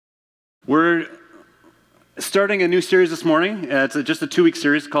We're starting a new series this morning. It's just a 2-week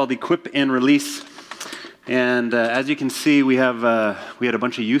series called Equip and Release. And as you can see, we had a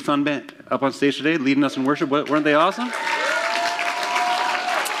bunch of youth up on stage today leading us in worship. Weren't they awesome?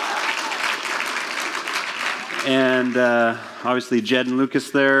 And obviously Jed and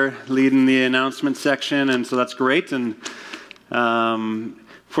Lucas there leading the announcement section, and so that's great. And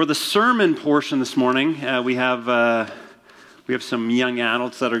for the sermon portion this morning, we have some young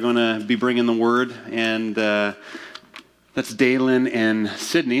adults that are going to be bringing the word, and that's Dalen and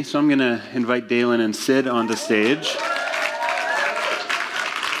Sydney. So I'm going to invite Dalen and Sid onto stage.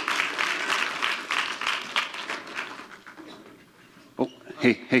 Oh,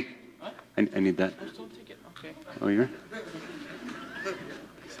 hey. I need that. Okay. Oh, you're?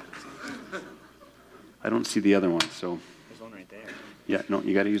 I don't see the other one, so. There's one right there. Yeah, no,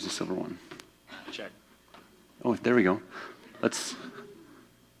 you got to use the silver one. Check. Oh, there we go.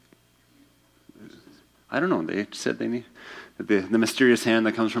 I don't know. They said they need the mysterious hand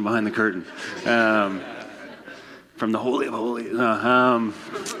that comes from behind the curtain, from the Holy of Holies.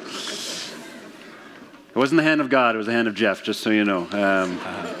 It wasn't the hand of God. It was the hand of Jeff, just so you know.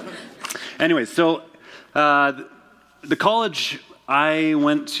 Anyway, so the college I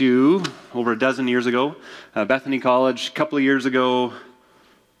went to over a dozen years ago, Bethany College, a couple of years ago,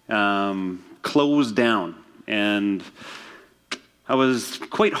 closed down. And I was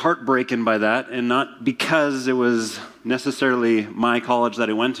quite heartbroken by that, and not because it was necessarily my college that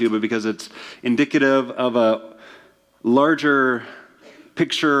I went to, but because it's indicative of a larger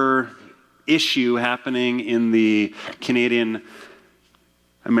picture issue happening in the Canadian,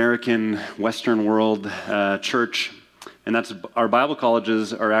 American, Western world church. And that's our Bible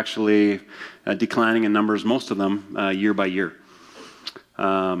colleges are actually declining in numbers, most of them year by year.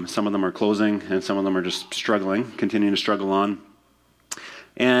 Some of them are closing, and some of them are just continuing to struggle on.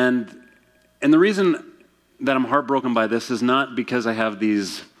 And the reason that I'm heartbroken by this is not because I have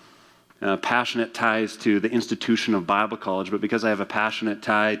these passionate ties to the institution of Bible college, but because I have a passionate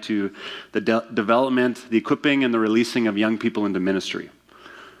tie to the development, the equipping, and the releasing of young people into ministry.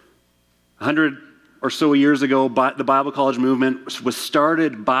 100 or so years ago, the Bible college movement was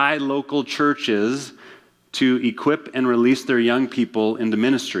started by local churches to equip and release their young people into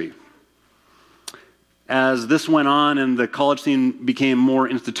ministry. As this went on and the college scene became more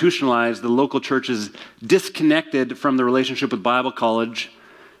institutionalized, the local churches disconnected from the relationship with Bible college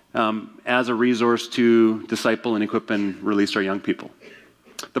as a resource to disciple and equip and release our young people.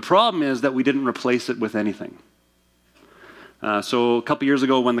 The problem is that we didn't replace it with anything. So a couple years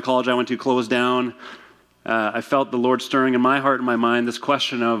ago when the college I went to closed down, I felt the Lord stirring in my heart and my mind this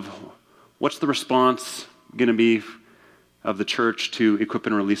question of what's the response going to be of the church to equip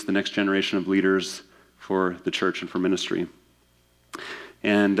and release the next generation of leaders for the church and for ministry.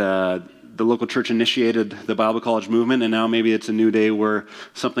 And the local church initiated the Bible college movement, and now maybe it's a new day where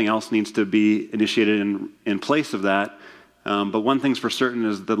something else needs to be initiated in place of that. But one thing's for certain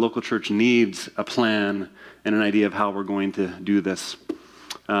is the local church needs a plan and an idea of how we're going to do this.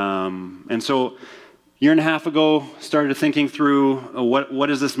 And so a year and a half ago, started thinking through what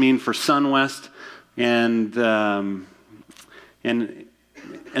does this mean for SunWest, and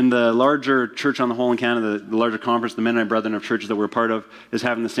the larger church on the whole in Canada, the larger conference, the Mennonite Brethren of churches that we're part of, is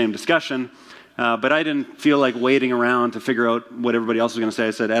having the same discussion. But I didn't feel like waiting around to figure out what everybody else was going to say.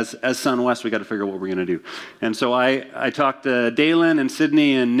 I said, as SunWest, we got to figure out what we're going to do. And so I talked to Dalen and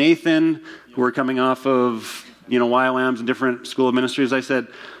Sydney and Nathan, who are coming off of YWAMs and different school of ministries. I said,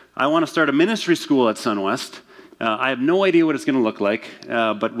 I want to start a ministry school at SunWest. I have no idea what it's going to look like,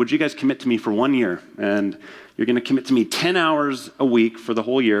 but would you guys commit to me for 1 year? And you're going to commit to me 10 hours a week for the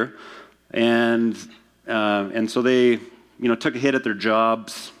whole year. And so they, took a hit at their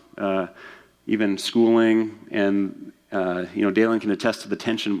jobs, even schooling. And, Dalen can attest to the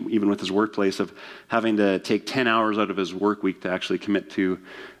tension, even with his workplace, of having to take 10 hours out of his work week to actually commit to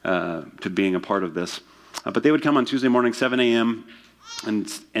being a part of this. But they would come on Tuesday morning, 7 a.m.,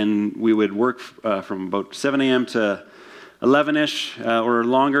 and we would work from about 7 a.m. to 11-ish or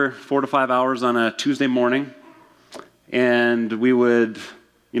longer, 4 to 5 hours on a Tuesday morning. And we would,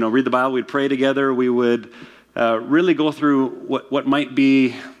 read the Bible. We'd pray together. We would really go through what might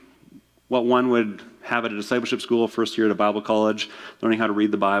be what one would have at a discipleship school, first year at a Bible college, learning how to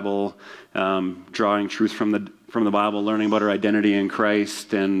read the Bible, drawing truth from the Bible, learning about our identity in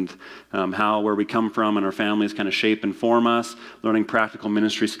Christ, and where we come from and our families kind of shape and form us, learning practical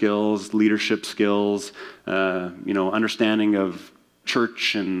ministry skills, leadership skills, understanding of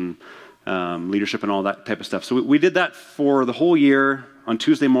church and leadership and all that type of stuff. So we did that for the whole year on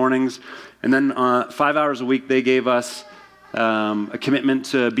Tuesday mornings, and then 5 hours a week they gave us a commitment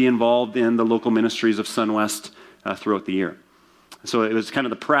to be involved in the local ministries of SunWest throughout the year. So it was kind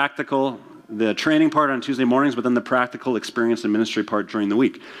of the training part on Tuesday mornings, but then the practical experience and ministry part during the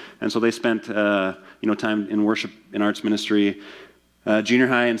week. And so they spent time in worship and arts ministry, junior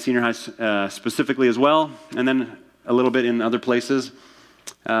high and senior high specifically as well, and then a little bit in other places.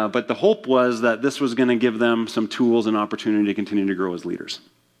 But the hope was that this was going to give them some tools and opportunity to continue to grow as leaders.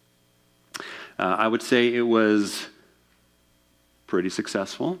 I would say it was pretty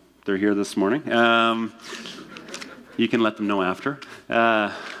successful. They're here this morning. You can let them know after.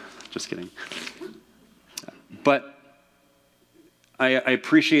 Just kidding. But I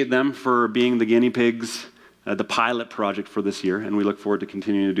appreciate them for being the guinea pigs, the pilot project for this year, and we look forward to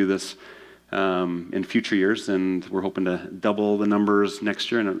continuing to do this in future years, and we're hoping to double the numbers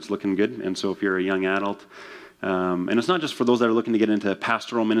next year, and it's looking good. And so if you're a young adult, and it's not just for those that are looking to get into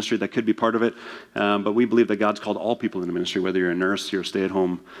pastoral ministry, that could be part of it, but we believe that God's called all people into ministry, whether you're a nurse, you're a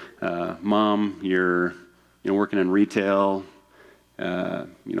stay-at-home mom, you're working in retail,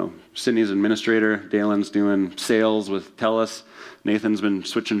 Sydney's an administrator, Dalen's doing sales with TELUS, Nathan's been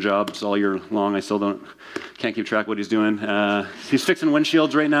switching jobs all year long. I still can't keep track of what he's doing. He's fixing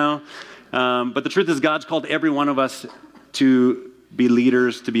windshields right now. But the truth is God's called every one of us to be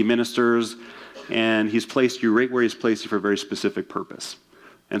leaders, to be ministers, and he's placed you right where he's placed you for a very specific purpose.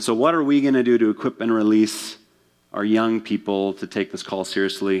 And so what are we going to do to equip and release our young people to take this call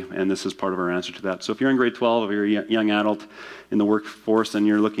seriously? And this is part of our answer to that. So if you're in grade 12, if you're a young adult in the workforce and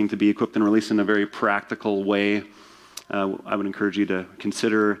you're looking to be equipped and released in a very practical way, I would encourage you to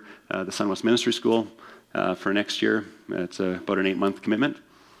consider the SunWest Ministry School for next year. It's about an 8-month commitment.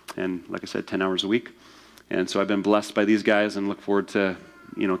 And like I said, 10 hours a week. And so I've been blessed by these guys and look forward to,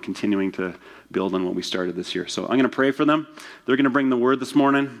 continuing to build on what we started this year. So I'm going to pray for them. They're going to bring the word this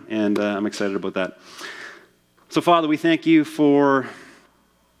morning, and I'm excited about that. So Father, we thank you for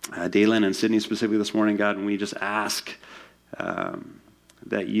Dalen and Sydney specifically this morning, God, and we just ask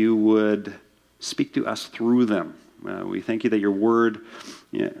that you would speak to us through them. We thank you that your word,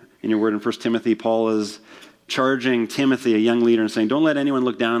 in your word in 1 Timothy, Paul is charging Timothy, a young leader, and saying, don't let anyone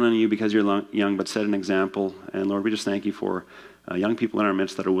look down on you because you're young, but set an example. And Lord, we just thank you for young people in our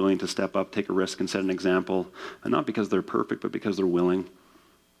midst that are willing to step up, take a risk, and set an example, and not because they're perfect, but because they're willing.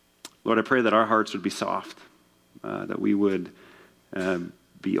 Lord, I pray that our hearts would be soft, that we would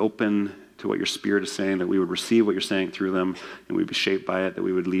be open to what your Spirit is saying, that we would receive what you're saying through them, and we'd be shaped by it, that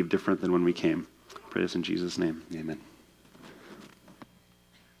we would leave different than when we came. I pray this in Jesus' name. Amen.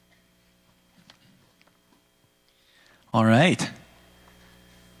 All right.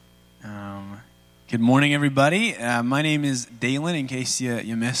 Good morning, everybody. My name is Dalen, in case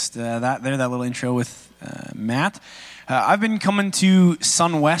you missed that little intro with Matt. I've been coming to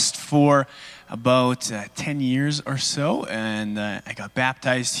SunWest for about 10 years or so, and I got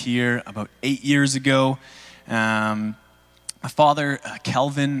baptized here about 8 years ago. My father,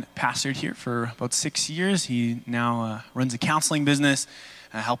 Kelvin, pastored here for about 6 years. He now runs a counseling business,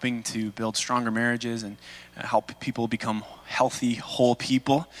 helping to build stronger marriages and help people become healthy, whole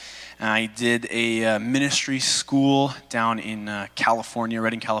people. I did a ministry school down in California,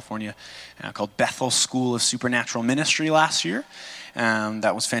 Redding, California, called Bethel School of Supernatural Ministry last year.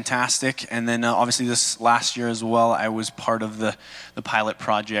 That was fantastic. And then obviously this last year as well, I was part of the pilot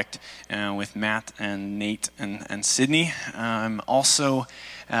project with Matt and Nate and Sydney. I'm also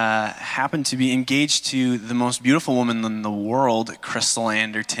happened to be engaged to the most beautiful woman in the world, Crystal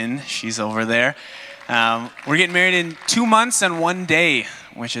Anderton. She's over there. We're getting married in 2 months and 1 day,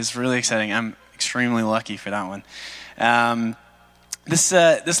 which is really exciting. I'm extremely lucky for that one. This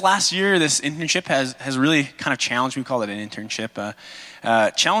last year, this internship has really kind of challenged me. We call it an internship.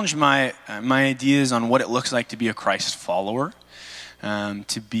 Challenged my ideas on what it looks like to be a Christ follower,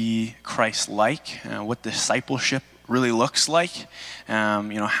 to be Christ-like, what discipleship really looks like, how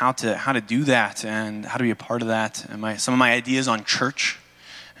to do that and how to be a part of that. And some of my ideas on church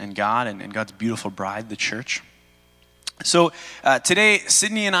and God and God's beautiful bride, the church. So today,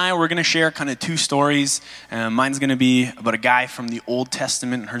 Sydney and I, we're going to share kind of 2 stories. Mine's going to be about a guy from the Old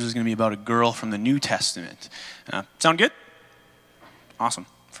Testament, and hers is going to be about a girl from the New Testament. Sound good? Awesome,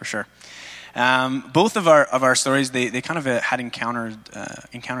 for sure. Both of our stories, they kind of had encounters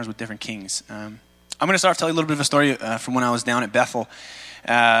with different kings. I'm going to start off telling you a little bit of a story from when I was down at Bethel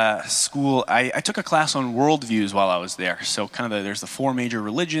school. I took a class on worldviews while I was there. So kind of there's the 4 major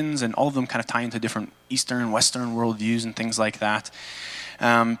religions, and all of them kind of tie into different Eastern, Western worldviews and things like that.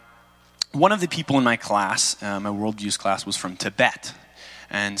 One of the people in my class, my worldviews class, was from Tibet.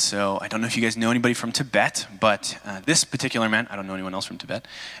 And so I don't know if you guys know anybody from Tibet, but this particular man, I don't know anyone else from Tibet,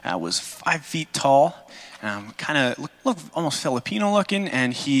 was 5 feet tall, kind of looked almost Filipino looking,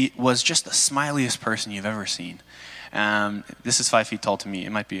 and he was just the smiliest person you've ever seen. This is 5 feet tall to me.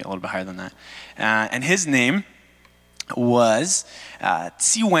 It might be a little bit higher than that. And his name was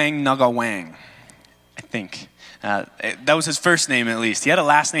Tsiwang Nagawang, I think. That was his first name, at least. He had a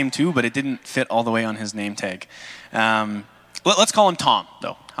last name too, but it didn't fit all the way on his name tag. Let's call him Tom,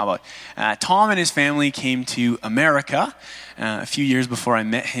 though. How about Tom and his family came to America a few years before I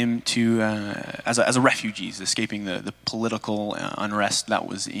met him as a refugees, escaping the political unrest that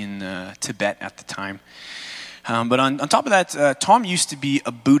was in Tibet at the time. But on top of that, Tom used to be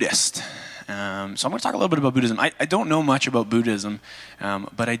a Buddhist. So I'm going to talk a little bit about Buddhism. I don't know much about Buddhism,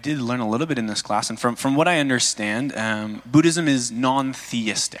 but I did learn a little bit in this class. And from what I understand, Buddhism is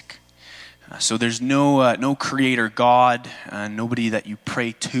non-theistic. So there's no creator God, nobody that you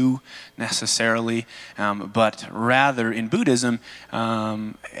pray to necessarily, but rather in Buddhism,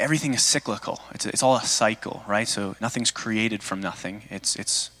 everything is cyclical. It's all a cycle, right? So nothing's created from nothing.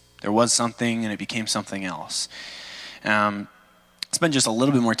 There was something and it became something else. Spend just a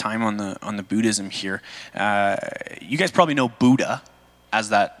little bit more time on the Buddhism here. You guys probably know Buddha as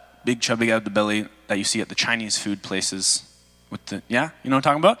that big chubby guy with the belly that you see at the Chinese food places. You know what I'm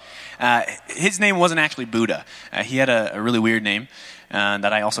talking about? His name wasn't actually Buddha. He had a really weird name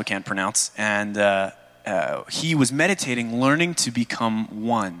that I also can't pronounce. And he was meditating, learning to become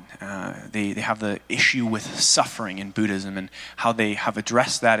one. They have the issue with suffering in Buddhism, and how they have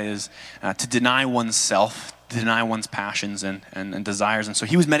addressed that is to deny oneself, deny one's passions and desires. And so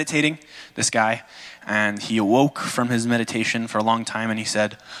he was meditating, this guy, and he awoke from his meditation for a long time, and he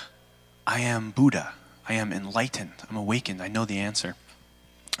said, I am Buddha. I am enlightened. I'm awakened. I know the answer,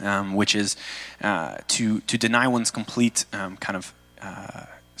 which is to deny one's complete kind of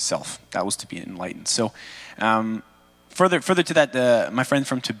self. That was to be enlightened. So further to that, my friend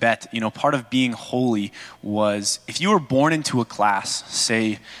from Tibet, part of being holy was if you were born into a class,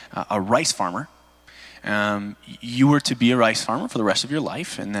 say a rice farmer, you were to be a rice farmer for the rest of your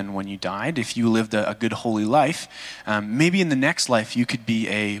life, and then when you died, if you lived a good holy life, maybe in the next life you could be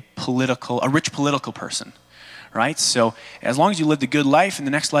a rich political person, right? So as long as you lived a good life, in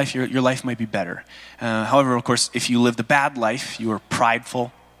the next life your life might be better. However, of course, if you lived a bad life, you were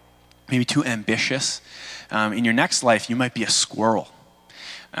prideful, maybe too ambitious, in your next life you might be a squirrel,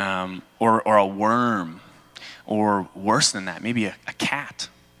 or a worm, or worse than that, maybe a cat.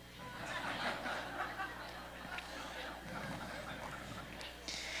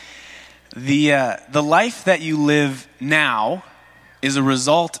 The life that you live now is a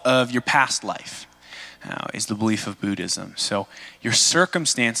result of your past life, is the belief of Buddhism. So your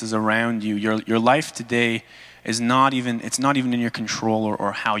circumstances around you, your life today is not even in your control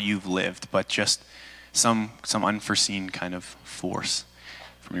or how you've lived, but just some unforeseen kind of force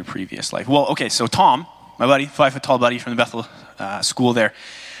from your previous life. Well, okay, so Tom, my buddy, 5 foot tall buddy from the Bethel school there,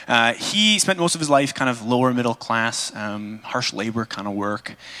 he spent most of his life kind of lower middle class, harsh labor kind of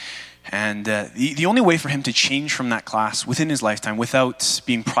work. And the only way for him to change from that class within his lifetime without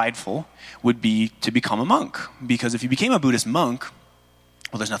being prideful would be to become a monk. Because if you became a Buddhist monk,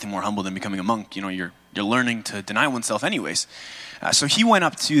 well, there's nothing more humble than becoming a monk. You're learning to deny oneself anyways. So he went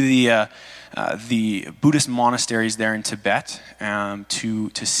up to the Buddhist monasteries there in Tibet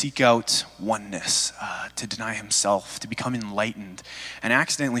to seek out oneness, to deny himself, to become enlightened, and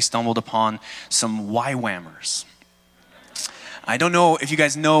accidentally stumbled upon some YWAMers. I don't know if you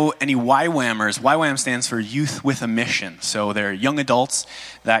guys know any YWAMers. YWAM stands for Youth with a Mission. So they're young adults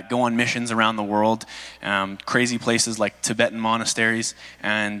that go on missions around the world, crazy places like Tibetan monasteries,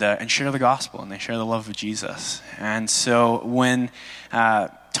 and share the gospel, and they share the love of Jesus. And so when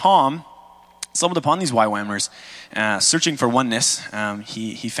Tom stumbled upon these YWAMers, searching for oneness,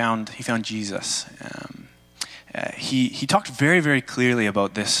 he found Jesus. He talked very, very clearly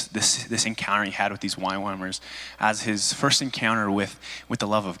about this encounter he had with these YWAMers as his first encounter with the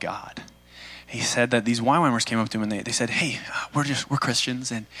love of God. He said that these YWAMers came up to him and they said, "Hey, we're Christians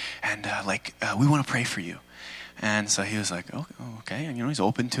and we want to pray for you." And so he was like, "Oh, okay," and he's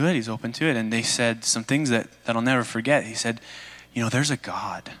open to it. And they said some things that I'll never forget. He said, "There's a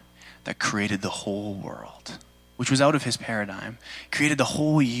God that created the whole world," which was out of his paradigm, created the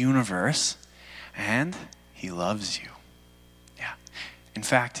whole universe, and He loves you. Yeah. In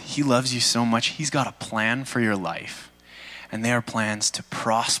fact, He loves you so much, He's got a plan for your life. And they are plans to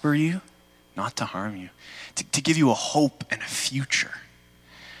prosper you, not to harm you. To give you a hope and a future.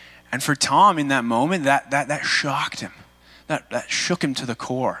 And for Tom in that moment, that shocked him. That shook him to the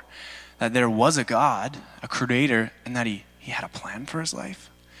core. That there was a God, a creator, and that he He had a plan for his life,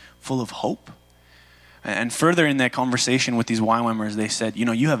 full of hope. And further in that conversation with these YWAMers, they said,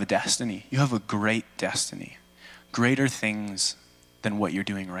 you have a destiny. You have a great destiny. Greater things than what you're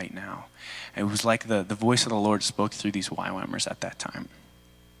doing right now. It was like the voice of the Lord spoke through these YWAMers at that time.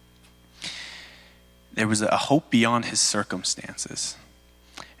 There was a hope beyond his circumstances.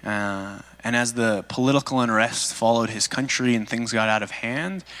 And as the political unrest followed his country and things got out of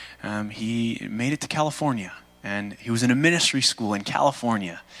hand, he made it to California. And he was in a ministry school in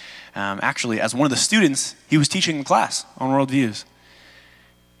California. Actually, as one of the students, he was teaching the class on worldviews.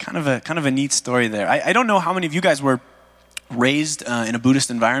 Kind of a neat story there. I don't know how many of you guys were raised in a Buddhist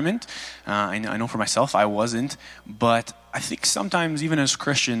environment. I know for myself I wasn't. But I think sometimes, even as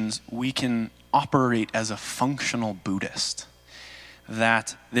Christians, we can operate as a functional Buddhist.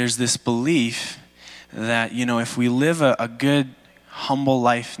 That there's this belief that, if we live a good, humble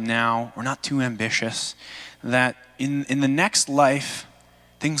life now, we're not too ambitious, that in the next life,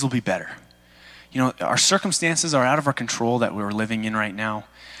 things will be better. Our circumstances are out of our control that we're living in right now.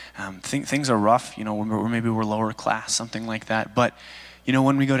 Things are rough, maybe we're lower class, something like that. But,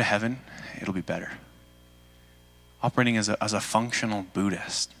 when we go to heaven, it'll be better. Operating as a functional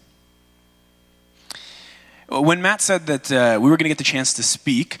Buddhist. When Matt said that we were going to get the chance to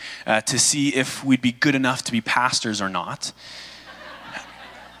speak to see if we'd be good enough to be pastors or not,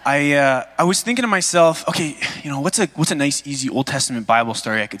 I was thinking to myself, okay, what's a nice, easy Old Testament Bible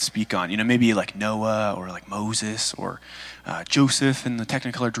story I could speak on? Maybe like Noah or like Moses or Joseph in the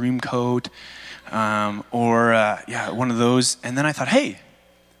Technicolor Dreamcoat, or one of those. And then I thought, hey,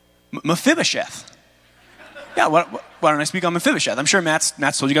 Mephibosheth. Yeah, why don't I speak on Mephibosheth? I'm sure Matt's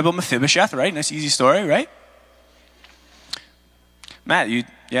told you guys about Mephibosheth, right? Nice, easy story, right? Matt, you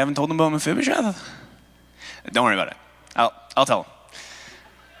haven't told them about Mephibosheth? Don't worry about it. I'll tell them.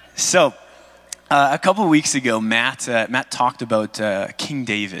 So, a couple of weeks ago, Matt talked about King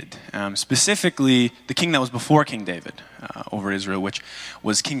David, specifically the king that was before King David over Israel, which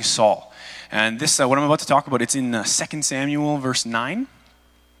was King Saul. And this, what I'm about to talk about, it's in 2 Samuel verse 9.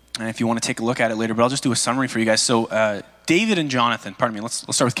 And if you want to take a look at it later, but I'll just do a summary for you guys. So, David and Jonathan, let's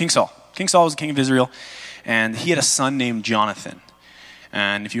start with King Saul. King Saul was the king of Israel, and he had a son named Jonathan.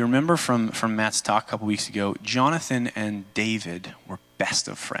 And if you remember from Matt's talk a couple weeks ago, Jonathan and David were best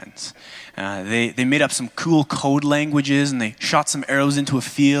of friends. They made up some cool code languages, and they shot some arrows into a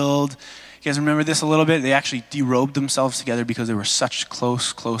field. You guys remember this a little bit? They actually derobed themselves together because they were such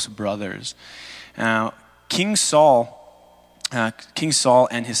close brothers. King Saul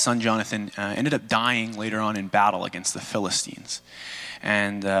and his son Jonathan ended up dying later on in battle against the Philistines.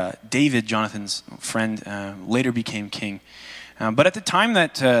 And David, Jonathan's friend, later became king. But at the time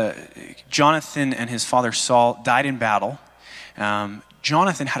that Jonathan and his father Saul died in battle,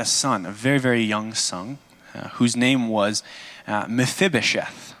 Jonathan had a son, a very, very young son, whose name was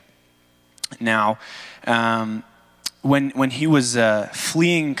Mephibosheth. Now, when he was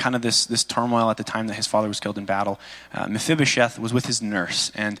fleeing kind of this turmoil at the time that his father was killed in battle, Mephibosheth was with his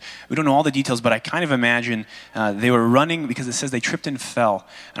nurse. And we don't know all the details, but I kind of imagine they were running because it says they tripped and fell.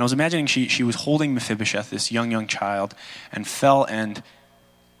 And I was imagining she was holding Mephibosheth, this young child, and fell and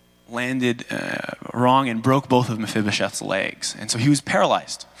landed wrong and broke both of Mephibosheth's legs. And so he was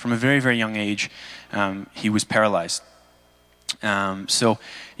paralyzed. From a very, very young age, he was paralyzed. Back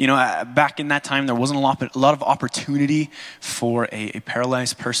in that time, there wasn't a lot of opportunity for a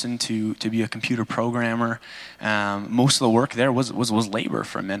paralyzed person to be a computer programmer. Most of the work there was labor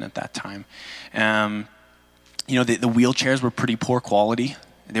for men at that time. The wheelchairs were pretty poor quality.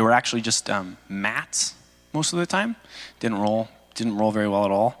 They were actually just mats most of the time. Didn't roll very well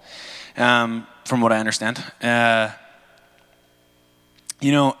at all, from what I understand.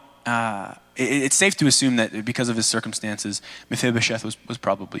 It's safe to assume that because of his circumstances, Mephibosheth was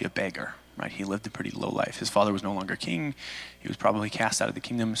probably a beggar, right? He lived a pretty low life. His father was no longer king. He was probably cast out of the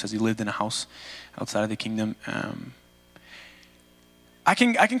kingdom. It says he lived in a house outside of the kingdom. I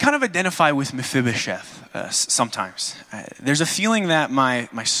can kind of identify with Mephibosheth sometimes. There's a feeling that my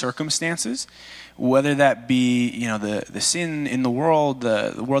circumstances, whether that be the sin in the world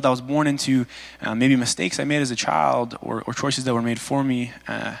I was born into, maybe mistakes I made as a child, or choices that were made for me,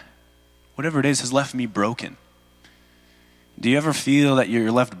 whatever it is, has left me broken. Do you ever feel that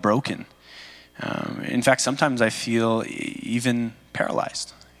you're left broken? In fact, sometimes I feel even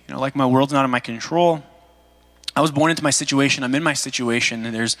paralyzed. Like my world's not in my control. I was born into my situation. I'm in my situation,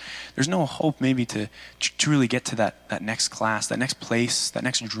 and there's no hope maybe to truly get to that next class, that next place, that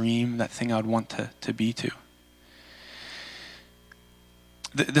next dream, that thing I would want to be to.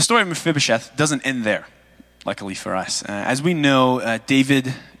 The story of Mephibosheth doesn't end there, luckily for us. As we know,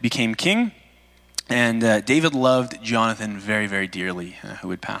 David became king, And David loved Jonathan very, very dearly, who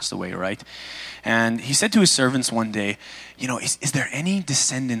had passed away, right? And he said to his servants one day, is there any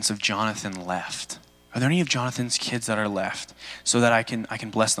descendants of Jonathan left? Are there any of Jonathan's kids that are left so that I can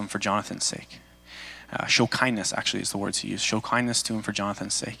bless them for Jonathan's sake? Show kindness, actually, is the words he used. Show kindness to him for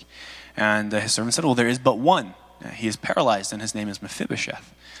Jonathan's sake. And his servant said, well, there is but one. He is paralyzed, and his name is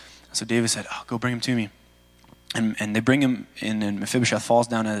Mephibosheth. So David said, go bring him to me. And they bring him in, and Mephibosheth falls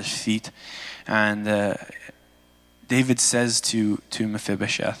down at his feet. And David says to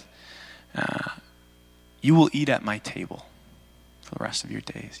Mephibosheth, you will eat at my table for the rest of your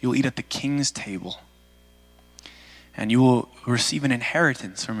days. You'll eat at the king's table. And you will receive an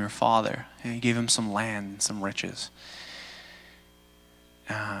inheritance from your father. And he gave him some land and some riches.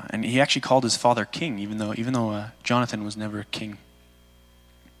 And he actually called his father king, even though Jonathan was never king.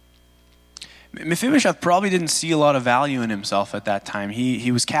 Mephibosheth probably didn't see a lot of value in himself at that time.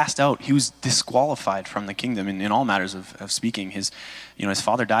 He was cast out. He was disqualified from the kingdom in all matters of speaking. His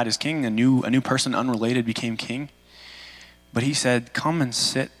father died as king. A new person unrelated became king. But he said, come and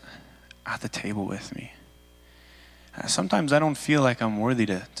sit at the table with me. Sometimes I don't feel like I'm worthy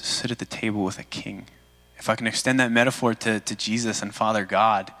to sit at the table with a king. If I can extend that metaphor to Jesus and Father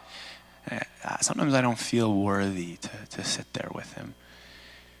God, sometimes I don't feel worthy to sit there with him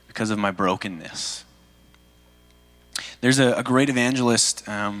because of my brokenness. There's a great evangelist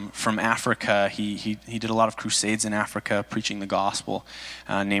from Africa. He did a lot of crusades in Africa preaching the gospel,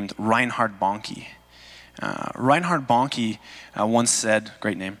 named Reinhard Bonnke. Reinhard Bonnke once said,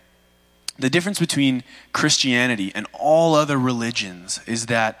 great name, the difference between Christianity and all other religions is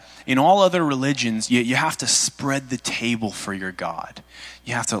that in all other religions, you have to spread the table for your God.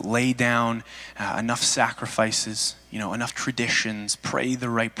 You have to lay down enough sacrifices, enough traditions, pray the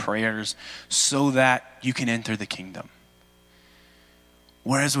right prayers so that you can enter the kingdom.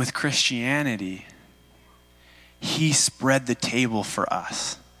 Whereas with Christianity, he spread the table for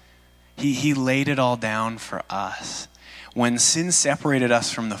us. He laid it all down for us. When sin separated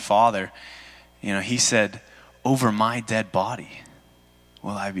us from the Father, he said, over my dead body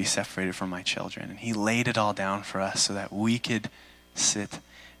will I be separated from my children. And he laid it all down for us so that we could sit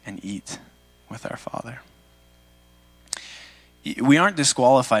and eat with our Father. We aren't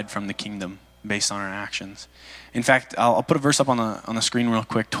disqualified from the kingdom based on our actions. In fact, I'll put a verse up on the screen real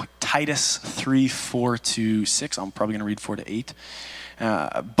quick. Titus 3:4-6. I'm probably going to read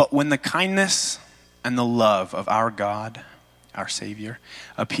 4-8. But when the kindness and the love of our God, our Savior,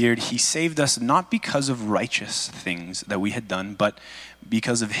 appeared, he saved us not because of righteous things that we had done, but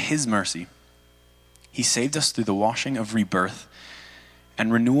because of his mercy. He saved us through the washing of rebirth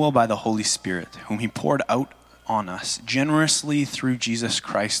and renewal by the Holy Spirit, whom he poured out on us generously through Jesus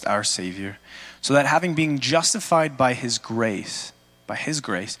Christ our Savior, so that having been justified by his grace,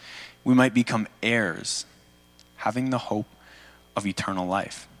 we might become heirs, having the hope of eternal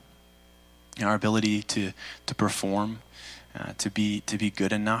life. Our ability to perform, to be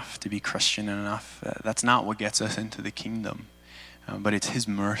good enough, to be Christian enough, that's not what gets us into the kingdom. But it's his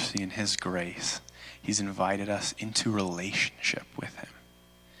mercy and his grace. He's invited us into relationship with him.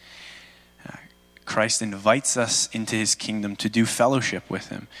 Christ invites us into his kingdom to do fellowship with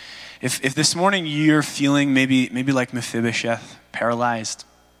him. If this morning you're feeling maybe like Mephibosheth, paralyzed,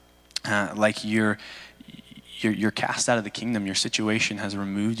 like you're cast out of the kingdom, your situation has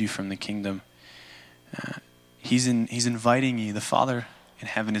removed you from the kingdom, he's inviting you, the Father in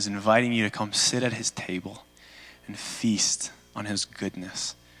heaven is inviting you to come sit at his table and feast on his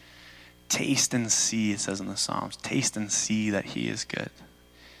goodness. Taste and see, it says in the Psalms, taste and see that he is good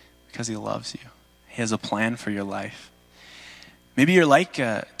because he loves you. He has a plan for your life. Maybe you're like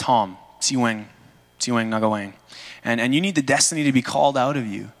Tom, Siweng Nagawang, and you need the destiny to be called out of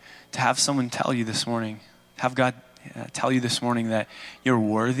you, to have someone tell you this morning, have God tell you this morning that you're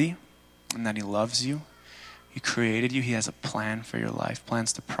worthy and that he loves you. He created you. He has a plan for your life,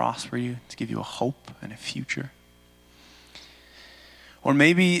 plans to prosper you, to give you a hope and a future. Or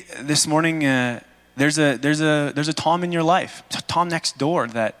maybe this morning there's a Tom in your life, Tom next door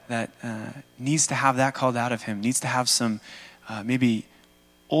that needs to have that called out of him, needs to have some maybe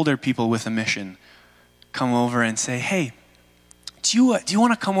older people with a mission come over and say, hey, do you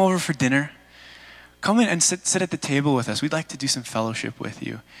want to come over for dinner? Come in and sit at the table with us. We'd like to do some fellowship with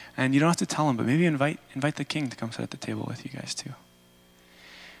you. And you don't have to tell him, but maybe invite the king to come sit at the table with you guys too.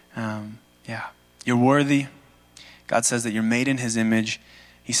 You're worthy. God says that you're made in his image.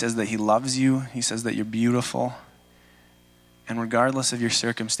 He says that he loves you. He says that you're beautiful. And regardless of your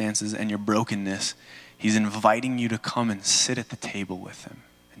circumstances and your brokenness, he's inviting you to come and sit at the table with him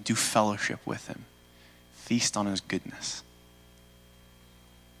and do fellowship with him. Feast on his goodness.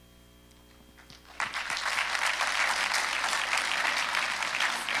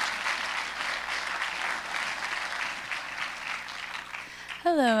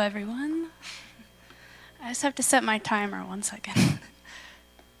 Hello, everyone. I just have to set my timer 1 second.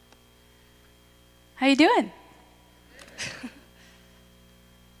 How you doing?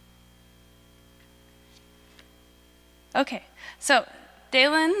 Okay, so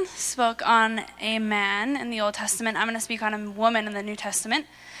Dalen spoke on a man in the Old Testament. I'm going to speak on a woman in the New Testament.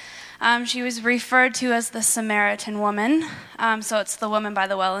 She was referred to as the Samaritan woman. So it's the woman by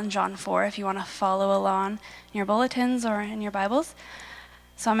the well in John 4, if you want to follow along in your bulletins or in your Bibles.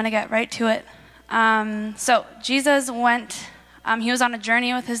 So I'm going to get right to it. So Jesus went, he was on a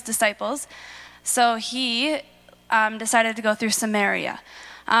journey with his disciples. So he decided to go through Samaria.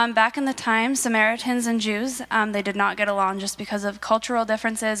 Back in the time, Samaritans and Jews, they did not get along just because of cultural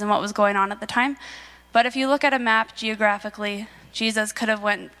differences and what was going on at the time. But if you look at a map geographically, Jesus could have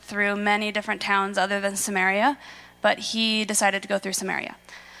went through many different towns other than Samaria, but he decided to go through Samaria.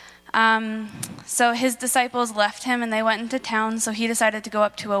 So his disciples left him and they went into town, so he decided to go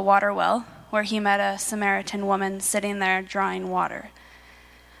up to a water well where he met a Samaritan woman sitting there drawing water.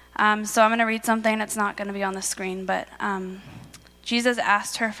 So I'm going to read something. It's not going to be on the screen, but Jesus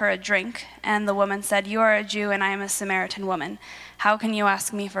asked her for a drink, and the woman said, "You are a Jew and I am a Samaritan woman. How can you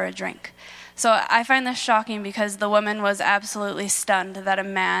ask me for a drink?" So I find this shocking because the woman was absolutely stunned that a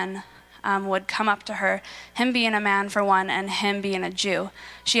man would come up to her, him being a man for one, and him being a Jew.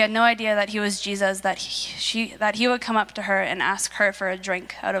 She had no idea that he was Jesus, that he would come up to her and ask her for a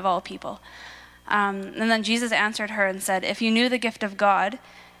drink out of all people. And then Jesus answered her and said, "If you knew the gift of God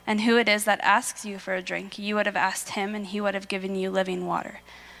and who it is that asks you for a drink, you would have asked him and he would have given you living water."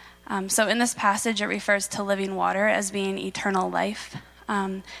 So in this passage, it refers to living water as being eternal life.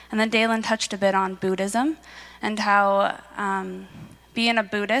 And then Dalen touched a bit on Buddhism and how being a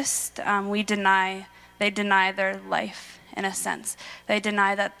Buddhist, they deny their life in a sense. They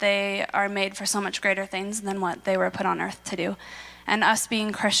deny that they are made for so much greater things than what they were put on earth to do. And us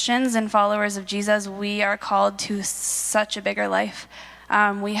being Christians and followers of Jesus, we are called to such a bigger life.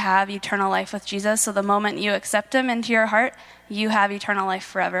 We have eternal life with Jesus, so the moment you accept him into your heart, you have eternal life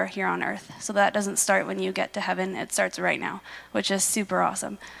forever here on earth. So that doesn't start when you get to heaven, it starts right now, which is super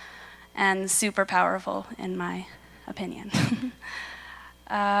awesome and super powerful in my opinion.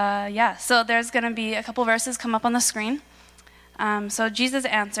 So there's going to be a couple verses come up on the screen. So Jesus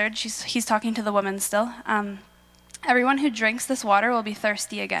answered, he's talking to the woman still. "Everyone who drinks this water will be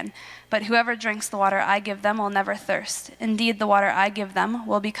thirsty again, but whoever drinks the water I give them will never thirst. Indeed, the water I give them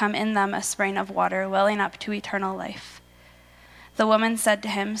will become in them a spring of water welling up to eternal life." The woman said to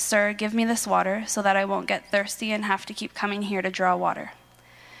him, "Sir, give me this water so that I won't get thirsty and have to keep coming here to draw water."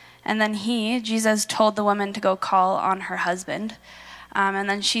 And then Jesus told the woman to go call on her husband. And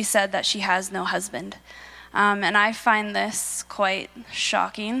then she said that she has no husband. And I find this quite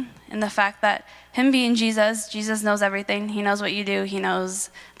shocking in the fact that him being Jesus knows everything. He knows what you do. He knows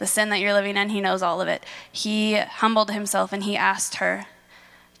the sin that you're living in. He knows all of it. He humbled himself and he asked her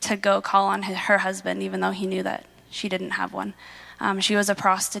to go call on her husband, even though he knew that she didn't have one. She was a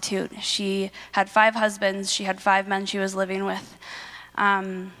prostitute. She had 5 husbands. She had 5 men she was living with.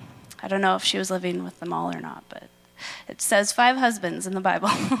 I don't know if she was living with them all or not, but it says 5 husbands in the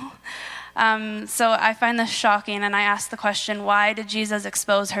Bible. So I find this shocking, and I ask the question, why did Jesus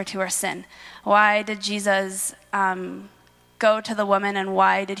expose her to her sin? Why did Jesus go to the woman, and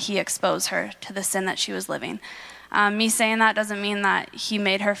why did he expose her to the sin that she was living? Me saying that doesn't mean that he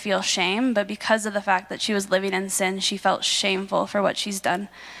made her feel shame, but because of the fact that she was living in sin, she felt shameful for what she's done,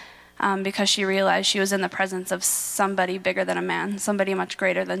 because she realized she was in the presence of somebody bigger than a man, somebody much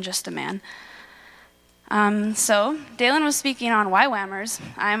greater than just a man. So Dalen was speaking on YWAMers.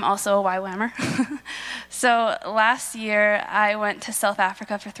 I'm also a YWAMer. So last year I went to South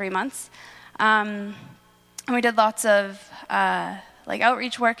Africa for 3 months. And we did lots of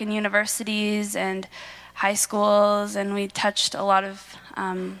outreach work in universities and high schools, and we touched a lot of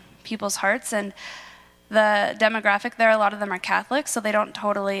people's hearts. And the demographic there, a lot of them are Catholics, so they don't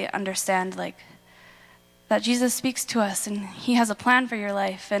totally understand that Jesus speaks to us and he has a plan for your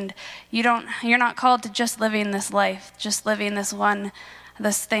life, and you're not called to just living this life, just living this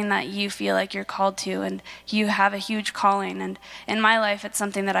thing that you feel like you're called to, and you have a huge calling. And in my life, it's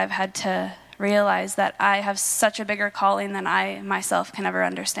something that I've had to realize, that I have such a bigger calling than I myself can ever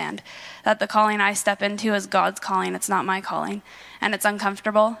understand. That the calling I step into is God's calling, it's not my calling. And it's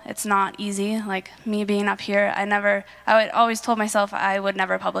uncomfortable, it's not easy. Like me being up here, I always told myself I would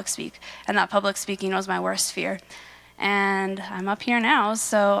never public speak, and that public speaking was my worst fear. And I'm up here now,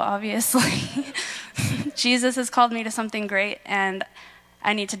 so obviously Jesus has called me to something great, and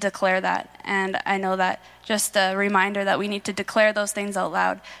I need to declare that. And I know that just a reminder that we need to declare those things out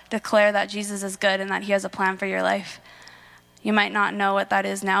loud. Declare that Jesus is good and that he has a plan for your life. you might not know what that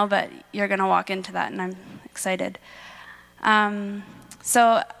is now, but you're going to walk into that, and I'm excited.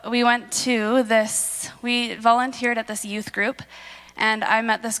 So we volunteered at this youth group, and I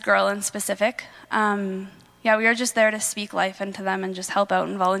met this girl in specific. We were just there to speak life into them and just help out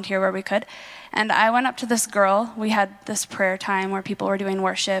and volunteer where we could. And I went up to this girl. We had this prayer time where people were doing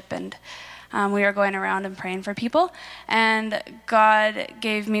worship, and we were going around and praying for people. And God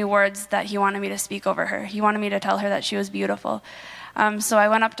gave me words that he wanted me to speak over her. He wanted me to tell her that she was beautiful. So I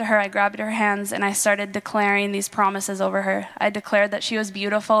went up to her, I grabbed her hands, and I started declaring these promises over her. I declared that she was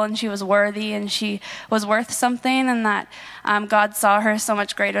beautiful and she was worthy and she was worth something, and that God saw her so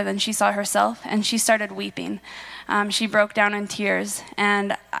much greater than she saw herself, and she started weeping. She broke down in tears,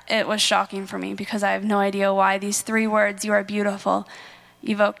 and it was shocking for me because I have no idea why these 3 words, "you are beautiful,"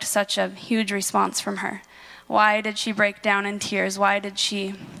 evoked such a huge response from her. Why did she break down in tears? Why did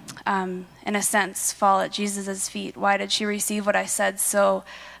she, in a sense, fall at Jesus' feet? Why did she receive what I said so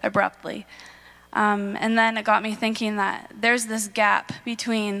abruptly? And then it got me thinking that there's this gap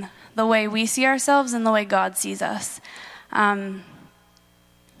between the way we see ourselves and the way God sees us.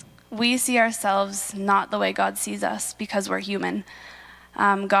 We see ourselves not the way God sees us because we're human.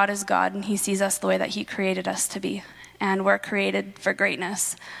 God is God, and he sees us the way that he created us to be. And we're created for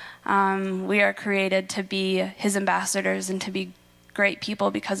greatness. We are created to be his ambassadors and to be great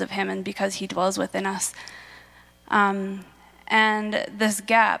people because of him and because he dwells within us. And this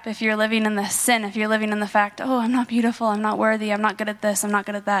gap, if you're living in the sin, if you're living in the fact, oh, I'm not beautiful, I'm not worthy, I'm not good at this, I'm not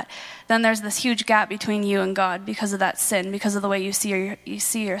good at that, then there's this huge gap between you and God because of that sin, because of the way you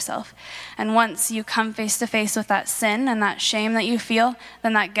see yourself. And once you come face to face with that sin and that shame that you feel,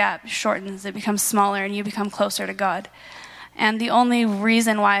 then that gap shortens, it becomes smaller, and you become closer to God. And the only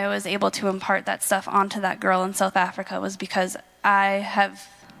reason why I was able to impart that stuff onto that girl in South Africa was because I have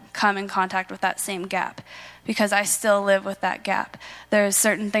come in contact with that same gap, because I still live with that gap. There's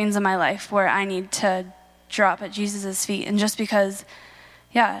certain things in my life where I need to drop at Jesus' feet. And just because,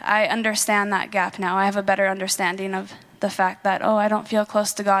 I understand that gap now. I have a better understanding of the fact that, I don't feel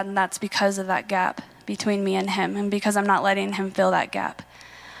close to God, and that's because of that gap between me and him, and because I'm not letting him fill that gap.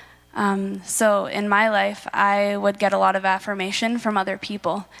 So in my life, I would get a lot of affirmation from other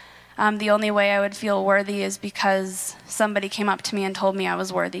people. The only way I would feel worthy is because somebody came up to me and told me I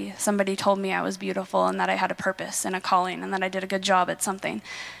was worthy. Somebody told me I was beautiful and that I had a purpose and a calling and that I did a good job at something.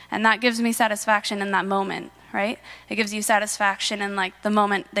 And that gives me satisfaction in that moment, right? It gives you satisfaction in like the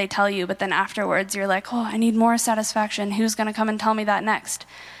moment they tell you, but then afterwards you're like, I need more satisfaction. Who's going to come and tell me that next?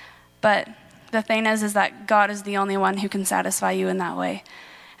 But the thing is that God is the only one who can satisfy you in that way.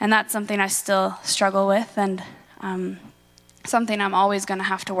 And that's something I still struggle with, and something I'm always going to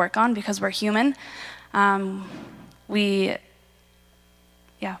have to work on because we're human. We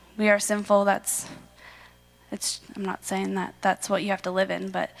are sinful. I'm not saying that that's what you have to live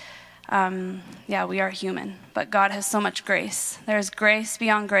in, but we are human. But God has so much grace. There's grace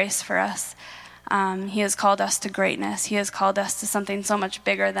beyond grace for us. He has called us to greatness. He has called us to something so much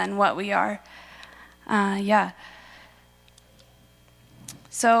bigger than what we are.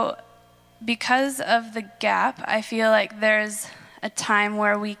 So because of the gap, I feel like there's a time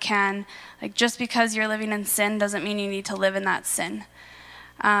where we can, just because you're living in sin doesn't mean you need to live in that sin.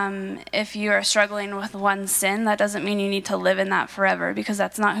 If you are struggling with one sin, that doesn't mean you need to live in that forever, because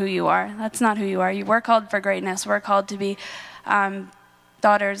that's not who you are. That's not who you are. We're called for greatness. We're called to be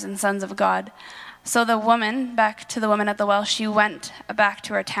daughters and sons of God. So back to the woman at the well, she went back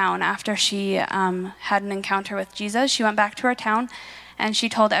to her town after she had an encounter with Jesus. She went back to her town, and she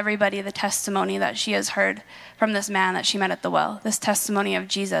told everybody the testimony that she has heard from this man that she met at the well, this testimony of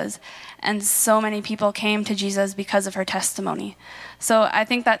Jesus. And so many people came to Jesus because of her testimony. So I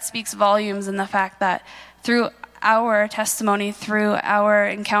think that speaks volumes in the fact that through our testimony, through our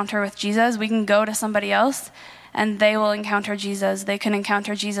encounter with Jesus, we can go to somebody else and they will encounter Jesus. They can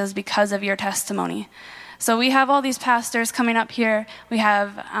encounter Jesus because of your testimony. So we have all these pastors coming up here. We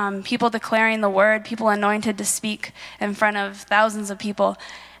have people declaring the word, people anointed to speak in front of thousands of people.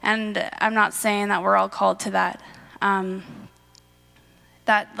 And I'm not saying that we're all called to that.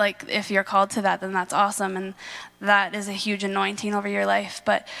 If you're called to that, then that's awesome. And that is a huge anointing over your life.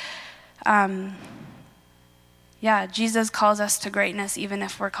 But Jesus calls us to greatness even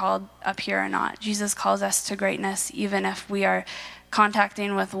if we're called up here or not. Jesus calls us to greatness even if we are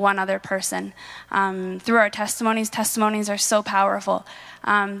contacting with one other person. Through our testimonies are so powerful.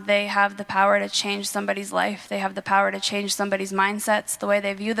 They have the power to change somebody's life. They have the power to change somebody's mindsets, the way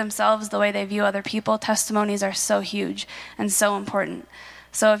they view themselves, the way they view other people. Testimonies are so huge and so important.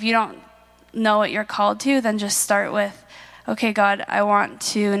 So if you don't know what you're called to, then just start with, okay, God, I want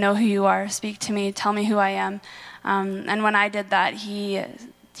to know who you are. Speak to me. Tell me who I am. And when I did that,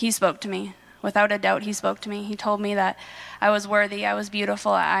 he spoke to me. Without a doubt, he spoke to me. He told me that I was worthy, I was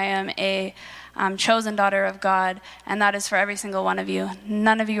beautiful, I am a chosen daughter of God, and that is for every single one of you.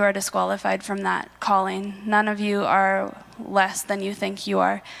 None of you are disqualified from that calling. None of you are less than you think you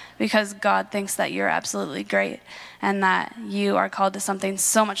are, because God thinks that you're absolutely great and that you are called to something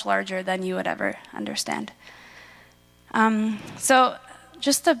so much larger than you would ever understand. So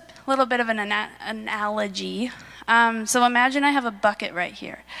just a little bit of an analogy. So imagine I have a bucket right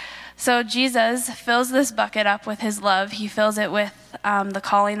here. So Jesus fills this bucket up with his love. He fills it with the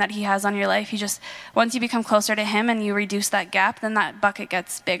calling that he has on your life. Once you become closer to him and you reduce that gap, then that bucket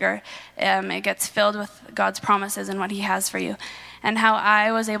gets bigger. It gets filled with God's promises and what he has for you. And how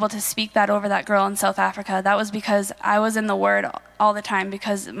I was able to speak that over that girl in South Africa, that was because I was in the Word all the time,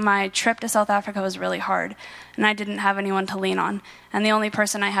 because my trip to South Africa was really hard and I didn't have anyone to lean on. And the only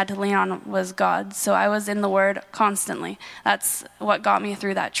person I had to lean on was God. So I was in the Word constantly. That's what got me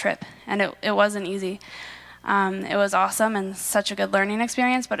through that trip. And it wasn't easy. It was awesome and such a good learning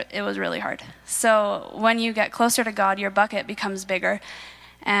experience, but it was really hard. So when you get closer to God, your bucket becomes bigger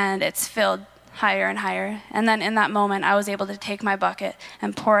and it's filled higher and higher. And then in that moment, I was able to take my bucket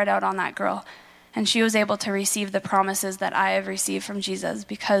and pour it out on that girl. And she was able to receive the promises that I have received from Jesus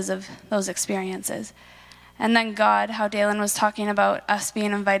because of those experiences. And then God, how Dalen was talking about us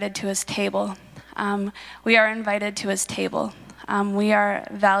being invited to his table. We are invited to his table. We are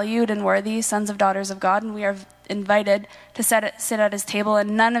valued and worthy sons of daughters of God, and we are invited to sit at his table,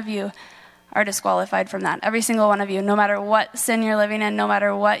 and none of you are disqualified from that. Every single one of you, no matter what sin you're living in, no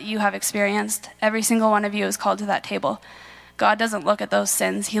matter what you have experienced, every single one of you is called to that table. God doesn't look at those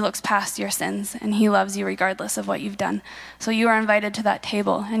sins. He looks past your sins, and he loves you regardless of what you've done. So you are invited to that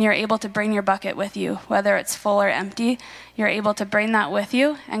table, and you're able to bring your bucket with you, whether it's full or empty. You're able to bring that with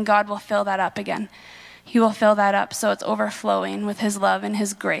you, and God will fill that up again. He will fill that up so it's overflowing with his love and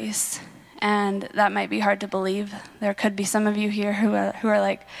his grace. And that might be hard to believe. There could be some of you here who are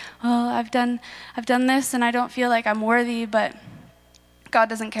like, oh, I've done this and I don't feel like I'm worthy, but God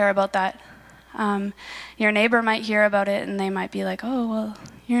doesn't care about that. Your neighbor might hear about it and they might be like, oh, well,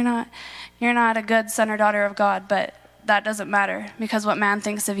 you're not a good son or daughter of God, but that doesn't matter, because what man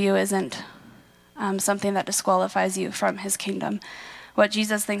thinks of you isn't something that disqualifies you from his kingdom. What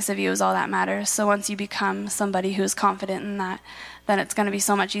Jesus thinks of you is all that matters. So once you become somebody who is confident in that, then it's going to be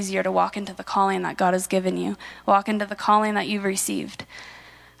so much easier to walk into the calling that God has given you, walk into the calling that you've received.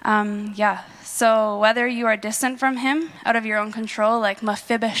 So whether you are distant from him, out of your own control, like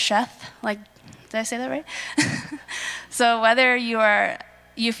Mephibosheth, did I say that right? So whether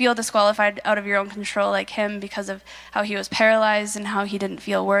you feel disqualified out of your own control like him because of how he was paralyzed and how he didn't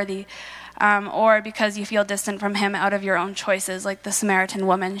feel worthy, or because you feel distant from him out of your own choices, like the Samaritan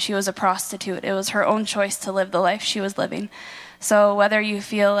woman. She was a prostitute. It was her own choice to live the life she was living. So whether you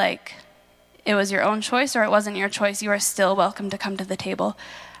feel like it was your own choice or it wasn't your choice, you are still welcome to come to the table.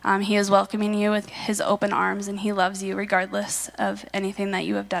 He is welcoming you with his open arms, and he loves you regardless of anything that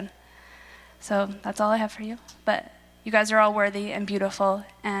you have done. So that's all I have for you. But you guys are all worthy and beautiful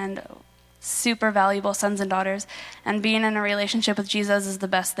and super valuable sons and daughters, and being in a relationship with Jesus is the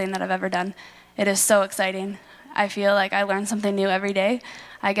best thing that I've ever done. It is so exciting. I feel like I learn something new every day.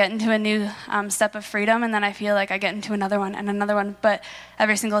 I get into a new step of freedom, and then I feel like I get into another one and another one. But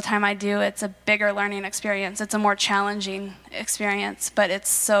every single time I do, it's a bigger learning experience. It's a more challenging experience, but it's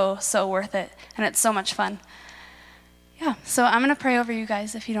so, so worth it, and it's so much fun. Yeah, so I'm going to pray over you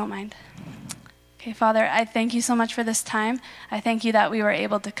guys, if you don't mind. Okay, Father, I thank you so much for this time. I thank you that we were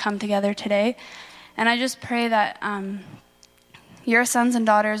able to come together today. And I just pray that your sons and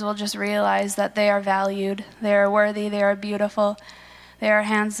daughters will just realize that they are valued, they are worthy, they are beautiful, they are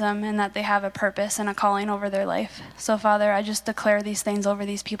handsome, and that they have a purpose and a calling over their life. So, Father, I just declare these things over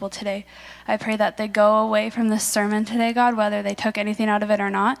these people today. I pray that they go away from this sermon today, God, whether they took anything out of it or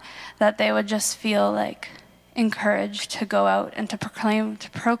not, that they would just feel like encouraged to go out and to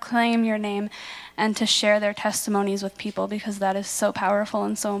proclaim your name and to share their testimonies with people, because that is so powerful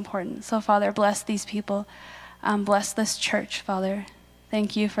and so important. So, Father, bless these people. Bless this church, Father.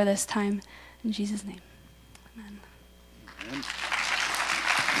 Thank you for this time. In Jesus' name, amen. Amen.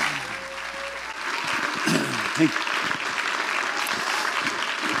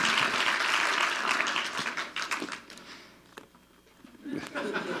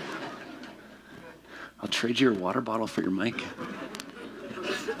 I'll trade you your water bottle for your mic.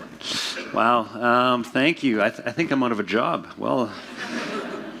 Wow, thank you. I think I'm out of a job. Well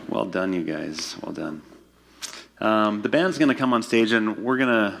done, you guys. Well done. The band's going to come on stage, and we're going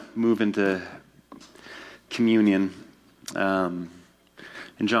to move into communion. In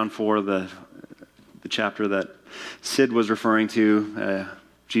John 4, the chapter that Sid was referring to.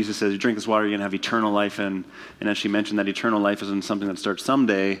 Jesus says, you drink this water, you're going to have eternal life. And as she mentioned, that eternal life isn't something that starts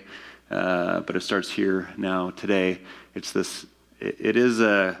someday, but it starts here, now, today. It is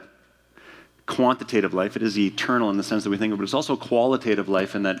a quantitative life. It is eternal in the sense that we think of it, but it's also qualitative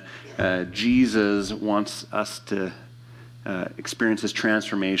life in that Jesus wants us to experience his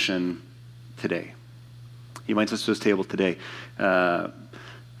transformation today. He invites us to his table today.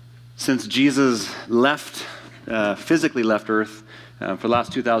 Since Jesus physically left earth, for the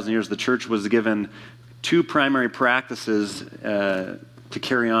last 2,000 years, the church was given two primary practices to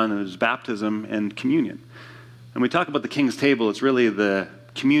carry on. It was baptism and communion. And we talk about the king's table, it's really the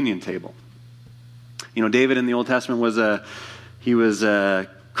communion table. You know, David in the Old Testament was a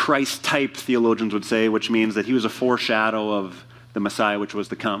Christ type, theologians would say, which means that he was a foreshadow of the Messiah, which was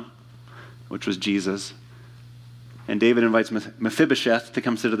to come, which was Jesus. And David invites Mephibosheth to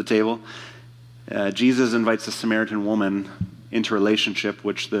come sit at the table. Jesus invites the Samaritan woman into relationship,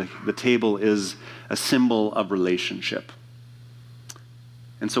 which the table is a symbol of relationship.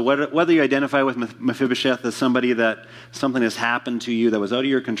 And so whether you identify with Mephibosheth as somebody that something has happened to you that was out of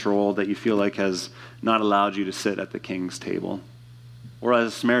your control, that you feel like has not allowed you to sit at the king's table, or as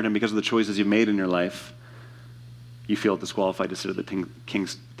a Samaritan, because of the choices you've made in your life, you feel disqualified to sit at the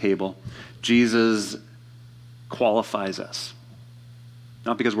king's table, Jesus qualifies us.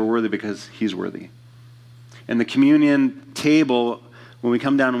 Not because we're worthy, because he's worthy. And the communion table, when we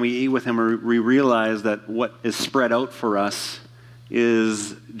come down and we eat with him, we realize that what is spread out for us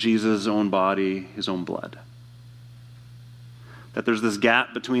is Jesus' own body, his own blood. That there's this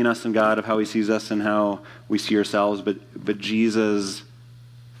gap between us and God of how he sees us and how we see ourselves, but Jesus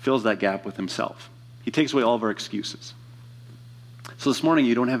fills that gap with himself. He takes away all of our excuses. So this morning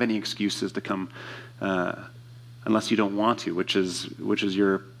you don't have any excuses to come unless you don't want to, which is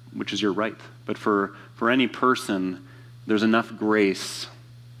your right. But for any person, there's enough grace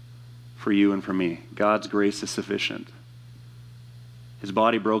for you and for me. God's grace is sufficient. His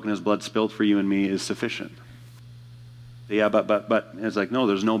body broken, his blood spilled for you and me is sufficient. Yeah, but. And it's like, no,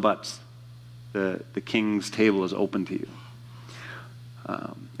 there's no buts. The king's table is open to you.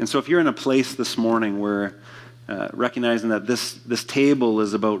 And so if you're in a place this morning where recognizing that this table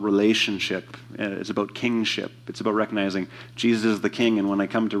is about relationship, it's about kingship, it's about recognizing Jesus is the king, and when I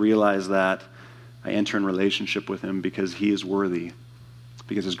come to realize that, I enter in relationship with him because he is worthy,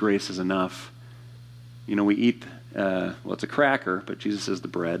 because his grace is enough. You know, we eat, it's a cracker, but Jesus is the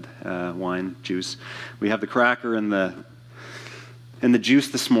bread, wine, juice. We have the cracker and the juice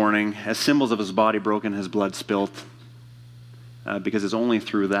this morning as symbols of his body broken, his blood spilt, because it's only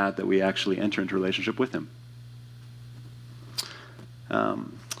through that we actually enter into relationship with him.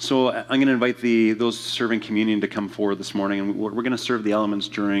 So I'm going to invite those serving communion to come forward this morning, and we're going to serve the elements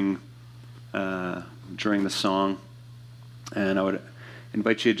during the song. And I would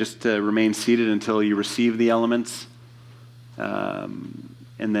invite you just to remain seated until you receive the elements. And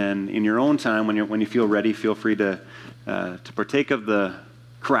then in your own time, when you feel ready, feel free to partake of the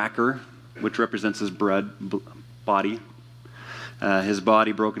cracker, which represents his body, his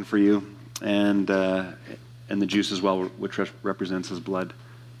body broken for you, and the juice as well, which represents his blood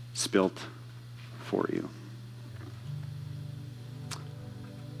spilt for you.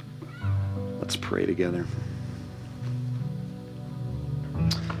 Let's pray together.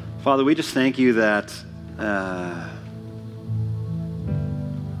 Father, we just thank you that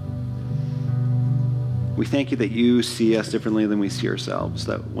we thank you that you see us differently than we see ourselves,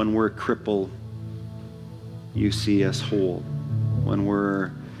 that when we're crippled, you see us whole. When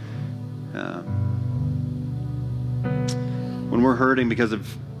we're hurting because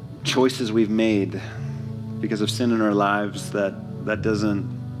of choices we've made, because of sin in our lives, that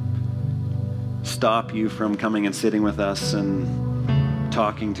doesn't stop you from coming and sitting with us and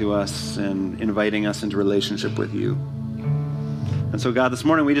talking to us and inviting us into relationship with you. And so, God, this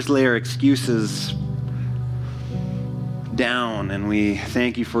morning we just lay our excuses down, and we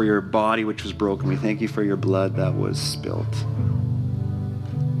thank you for your body which was broken. We thank you for your blood that was spilt.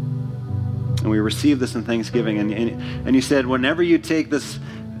 And we receive this in thanksgiving. And you said, whenever you take this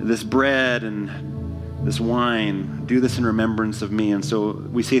bread and this wine, do this in remembrance of me. And so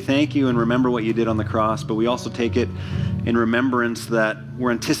we say thank you and remember what you did on the cross, but we also take it in remembrance that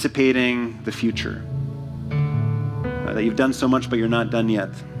we're anticipating the future. That you've done so much, but you're not done yet.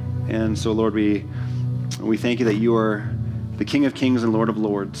 And so, Lord, we thank you that you are the King of Kings and Lord of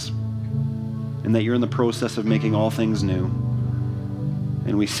Lords, and that you're in the process of making all things new.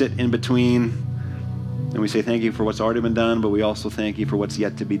 And we sit in between, and we say thank you for what's already been done, but we also thank you for what's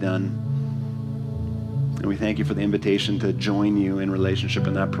yet to be done. And we thank you for the invitation to join you in relationship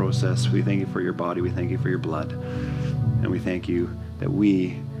in that process. We thank you for your body. We thank you for your blood. And we thank you that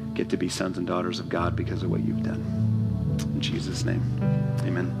we get to be sons and daughters of God because of what you've done. In Jesus' name,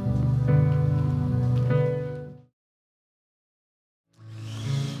 amen.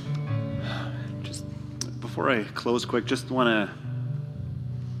 Just before I close quick, just want to...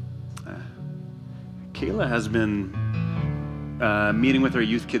 Kayla has been meeting with our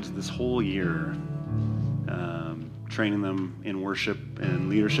youth kids this whole year, training them in worship and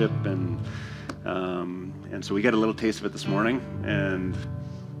leadership, and so we got a little taste of it this morning, and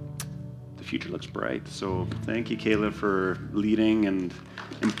the future looks bright. So thank you, Kayla, for leading and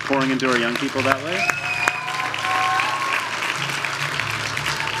pouring into our young people that way.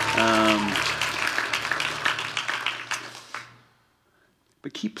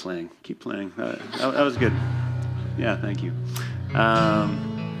 But keep playing. That was good. Yeah, thank you.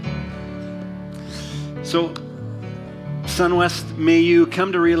 So, SunWest, may you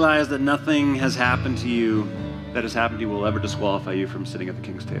come to realize that nothing has happened to you that has happened to you will ever disqualify you from sitting at the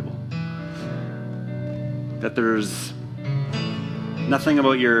King's table. That there's nothing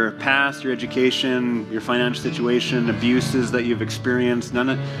about your past, your education, your financial situation, abuses that you've experienced,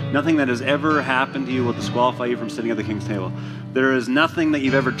 nothing that has ever happened to you will disqualify you from sitting at the King's table. There is nothing that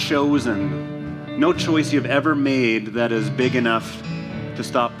you've ever chosen, no choice you've ever made that is big enough to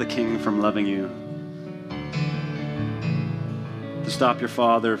stop the King from loving you, to stop your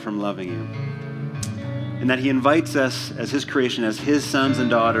Father from loving you. And that he invites us as his creation, as his sons and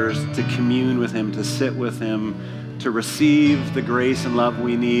daughters, to commune with him, to sit with him, to receive the grace and love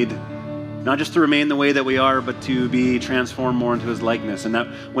we need, not just to remain the way that we are, but to be transformed more into his likeness. And that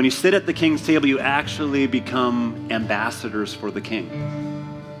when you sit at the King's table, you actually become ambassadors for the King.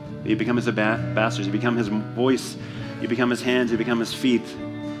 You become his ambassadors, you become his voice, you become his hands, you become his feet.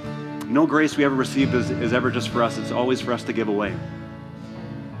 No grace we ever received is ever just for us. It's always for us to give away.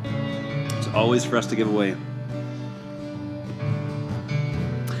 It's always for us to give away.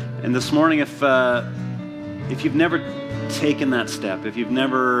 And this morning, if you've never taken that step, if you've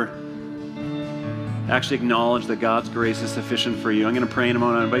never actually acknowledged that God's grace is sufficient for you, I'm going to pray in a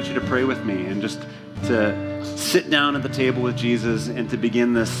moment. I invite you to pray with me and just to sit down at the table with Jesus and to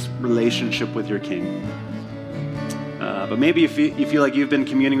begin this relationship with your King. But maybe you feel like you've been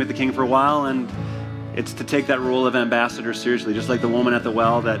communing with the King for a while, and it's to take that role of ambassador seriously, just like the woman at the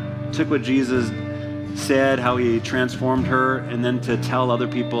well that took what Jesus said, how he transformed her, and then to tell other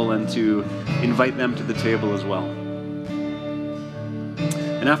people and to invite them to the table as well.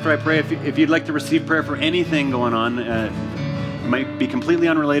 And after I pray, if you'd like to receive prayer for anything going on, it might be completely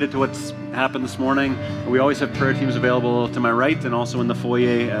unrelated to what's happened this morning. We always have prayer teams available to my right and also in the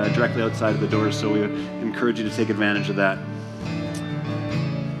foyer directly outside of the doors, so we encourage you to take advantage of that.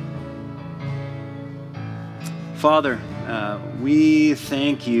 Father, we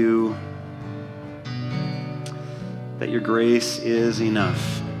thank you that your grace is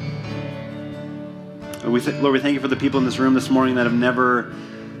enough. Lord, we thank you for the people in this room this morning that have never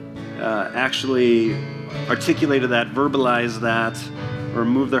actually articulated that, verbalized that, or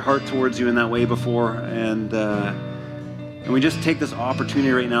moved their heart towards you in that way before. And we just take this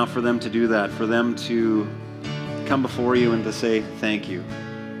opportunity right now for them to do that, for them to come before you and to say thank you.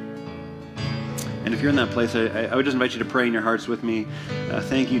 And if you're in that place, I would just invite you to pray in your hearts with me.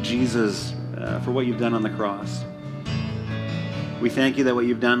 Thank you, Jesus, for what you've done on the cross. We thank you that what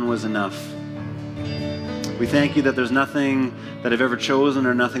you've done was enough. We thank you that there's nothing that I've ever chosen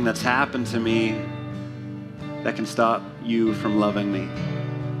or nothing that's happened to me that can stop you from loving me.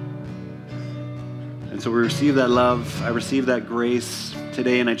 And so we receive that love. I receive that grace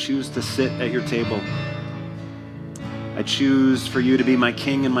today, and I choose to sit at your table. I choose for you to be my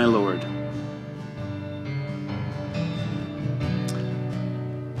King and my Lord.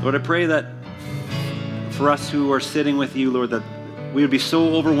 Lord, I pray that for us who are sitting with you, Lord, that we would be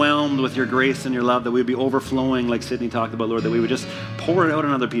so overwhelmed with your grace and your love that we would be overflowing, like Sydney talked about, Lord, that we would just pour it out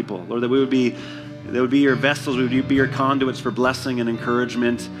on other people. Lord, that we would be your vessels, we would be your conduits for blessing and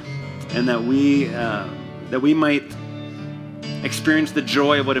encouragement, and that we might experience the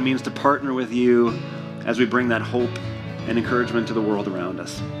joy of what it means to partner with you as we bring that hope and encouragement to the world around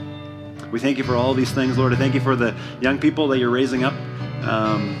us. We thank you for all these things, Lord. I thank you for the young people that you're raising up.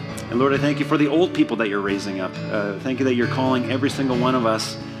 And Lord, I thank you for the old people that you're raising up. Thank you that you're calling every single one of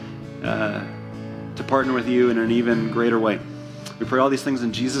us to partner with you in an even greater way. We pray all these things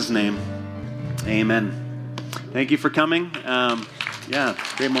in Jesus' name. Amen. Thank you for coming.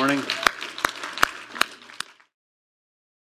 Great morning.